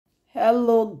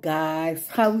Hello guys,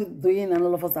 how we doing? And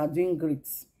all of us are doing great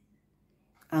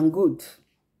and good.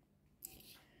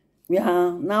 We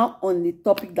are now on the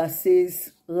topic that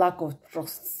says lack of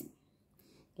trust.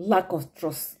 Lack of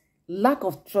trust. Lack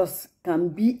of trust can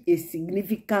be a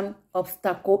significant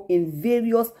obstacle in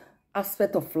various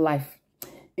aspects of life,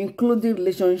 including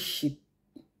relationship,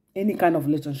 any kind of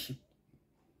relationship.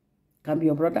 Can be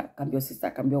your brother, can be your sister,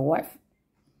 can be your wife,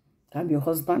 can be your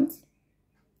husband,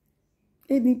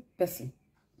 any person.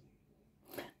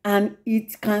 And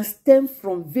it can stem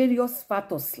from various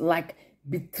factors like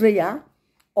betrayal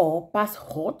or past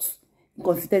hurts,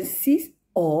 inconsistencies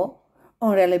or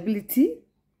unreliability,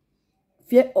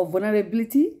 fear of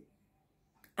vulnerability,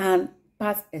 and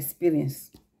past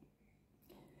experience.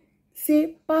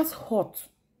 Say past hurt,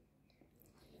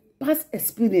 past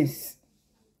experience.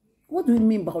 What do we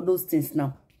mean by those things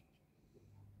now?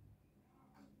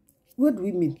 What do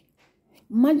we mean?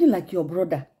 Imagine like your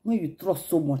brother, when you trust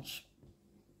so much.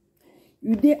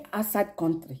 You dey outside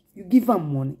country, you give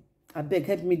am money. I beg,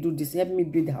 help me do this, help me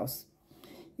build the house.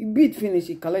 You build finish,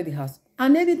 you collect the house.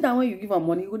 And anytime when you give am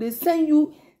money, they send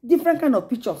you different kind of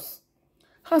pictures.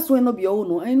 House will not be your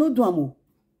own, I know do am.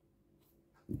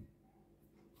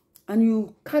 And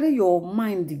you carry your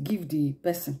mind to give the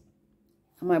person.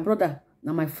 And my brother,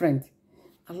 now my friend,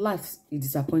 at last it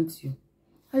disappoints you.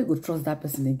 How you go trust that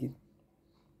person again?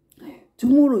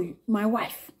 Tomorrow, my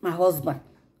wife, my husband,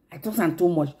 I trust am too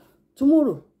much.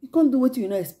 Tomorrow, you can't do what you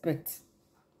not expect.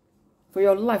 For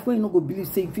your life, when you not go believe,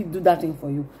 say, if you do that thing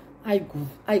for you, I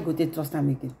go take trust them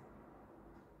again.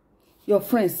 Your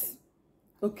friends,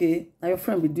 okay, now your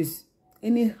friend with this.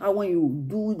 Anyhow, when you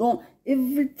do, don't,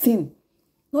 everything,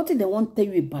 nothing they won't tell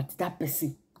you about that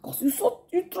person. Because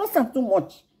you trust them too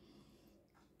much.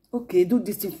 Okay, do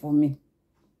this thing for me.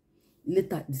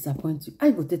 Later, disappoint you. I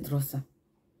go take trust them.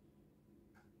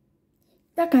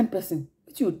 That kind of person,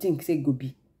 what you think, say, go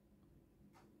be?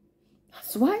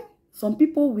 That's why some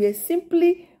people were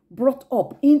simply brought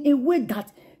up in a way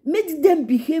that made them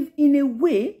behave in a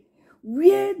way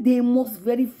where they must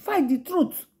verify the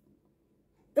truth.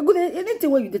 They go, anything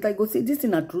where you did, I go say this is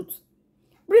not truth.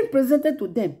 Being presented to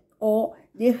them, or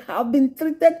they have been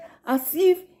treated as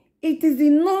if it is the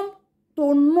norm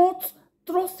to not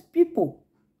trust people.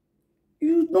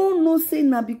 You don't know, say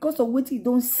now because of what you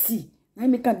don't see. I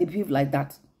make them behave like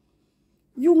that.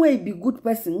 You want to be a good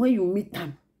person when you meet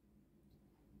them.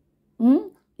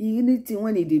 Anything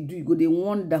when they do, you go, they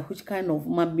wonder which kind of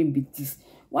man being be this.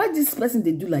 Why this person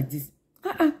they do like this?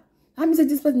 I mean, say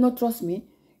this person not trust me.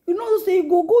 You know, say you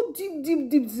go deep.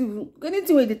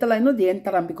 Anything where they tell, I know they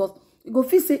enter them because you go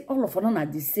feel say all of them are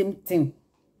the same thing.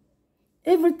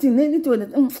 Everything,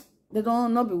 anything they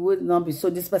don't not be so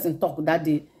this person talk that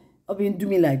day or being do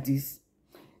me like this.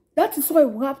 That is why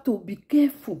we have to be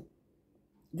careful.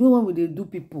 Do when they do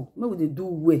people, when they do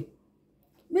well.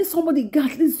 Make somebody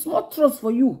get this small trust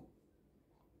for you.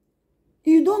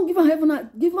 You don't give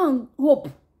them hope.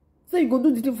 Say you go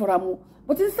do the thing for them.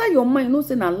 But inside your mind, no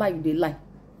say na lie, they lie.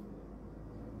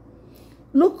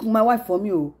 Look, my wife for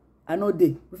me, I know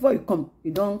they. Before you come,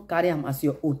 you don't carry them as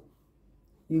your own.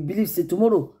 You believe say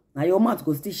tomorrow, now your mouth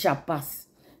go still sharp pass.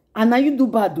 And now you do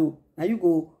bad though. Now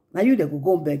you they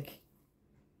go back.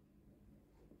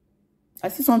 I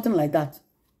see something like that.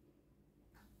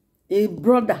 A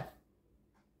brother,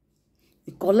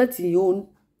 he collect his own,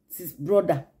 his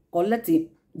brother, collect the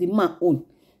man own.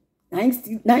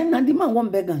 Now the man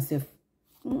won't beg himself.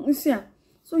 You see,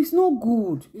 so it's not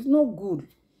good. It's not good.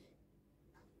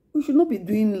 We should not be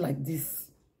doing like this.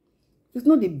 It's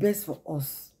not the best for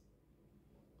us.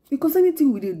 Because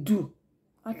anything we do,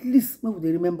 at least maybe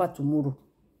they remember tomorrow.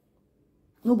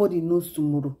 Nobody knows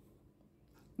tomorrow.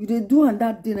 You they do and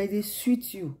that day, they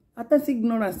sweet you. At times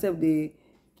ignorance self, they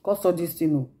cause all this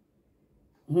thing.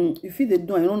 If they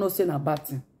do, I don't know say na bad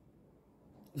thing.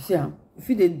 You see, if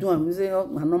they do, I'm say a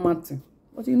normal thing.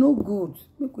 But you know good.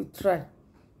 Make we try.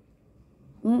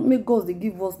 Make God they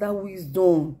give us that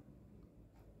wisdom,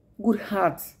 good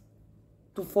heart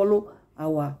to follow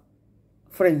our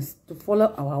friends, to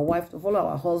follow our wife, to follow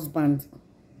our husband.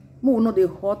 We will not they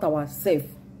hurt ourselves.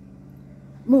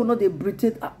 We will not they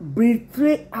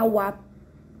betray our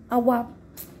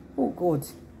oh God.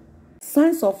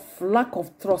 Signs of lack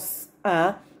of trust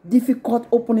are difficult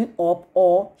opening up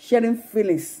or sharing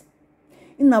feelings,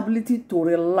 inability to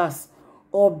relax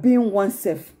or being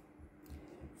oneself,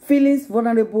 feelings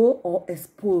vulnerable or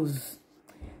exposed,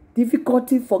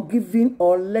 difficulty forgiving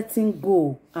or letting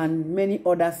go, and many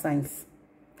other signs.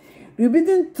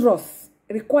 Rebuilding trust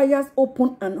requires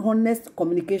open and honest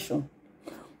communication,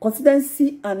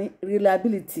 consistency and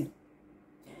reliability,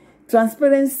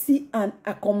 transparency and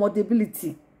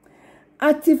accommodability,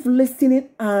 active listening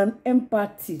and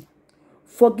empathy,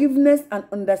 forgiveness and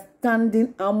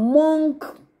understanding, among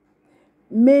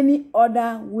many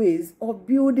other ways of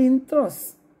building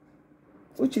trust,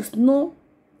 which is not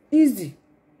easy.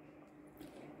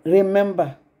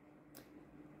 Remember,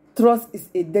 trust is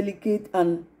a delicate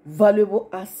and valuable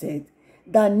asset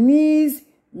that needs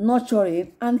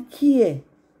nurturing and care.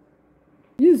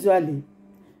 Usually,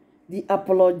 the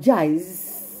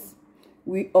apologize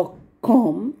will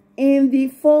come in the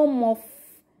form of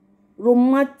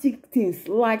romantic things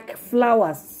like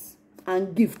flowers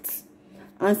and gifts,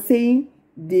 and saying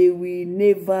they will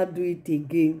never do it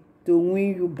again to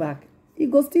win you back. He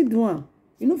go still do am.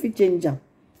 You know if he change am.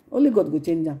 Only God go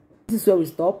change am. This is where we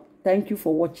stop. Thank you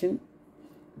for watching.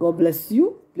 God bless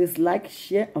you. Please like,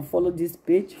 share, and follow this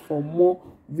page for more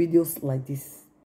videos like this.